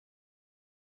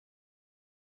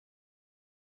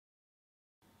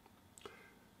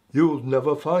"You'll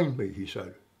never find me," he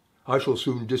said. "I shall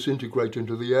soon disintegrate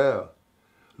into the air.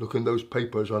 Look in those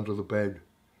papers under the bed.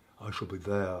 I shall be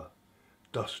there,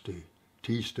 dusty,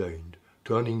 tea-stained,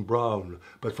 turning brown,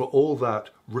 but for all that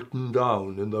written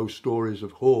down in those stories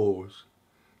of whores,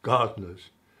 gardeners,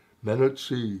 men at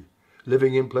sea,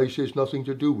 living in places nothing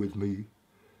to do with me.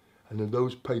 And in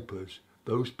those papers,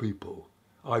 those people,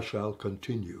 I shall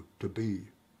continue to be."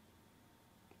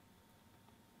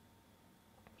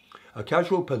 A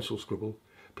casual pencil scribble.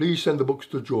 "Please send the books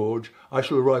to George. I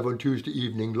shall arrive on Tuesday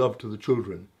evening. Love to the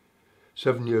children."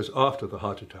 7 years after the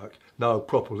heart attack, now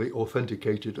properly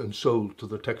authenticated and sold to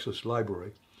the Texas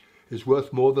Library, is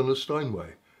worth more than a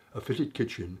Steinway, a fitted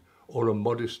kitchen, or a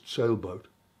modest sailboat.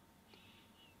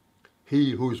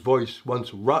 He whose voice,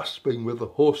 once rasping with the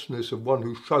hoarseness of one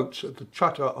who shouts at the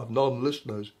chatter of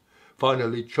non-listeners,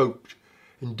 finally choked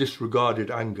in disregarded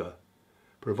anger,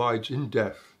 provides in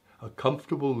death a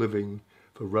comfortable living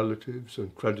for relatives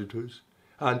and creditors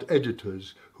and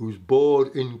editors whose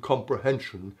bored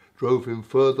incomprehension drove him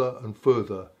further and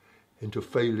further into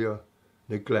failure,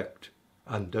 neglect,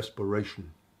 and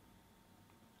desperation.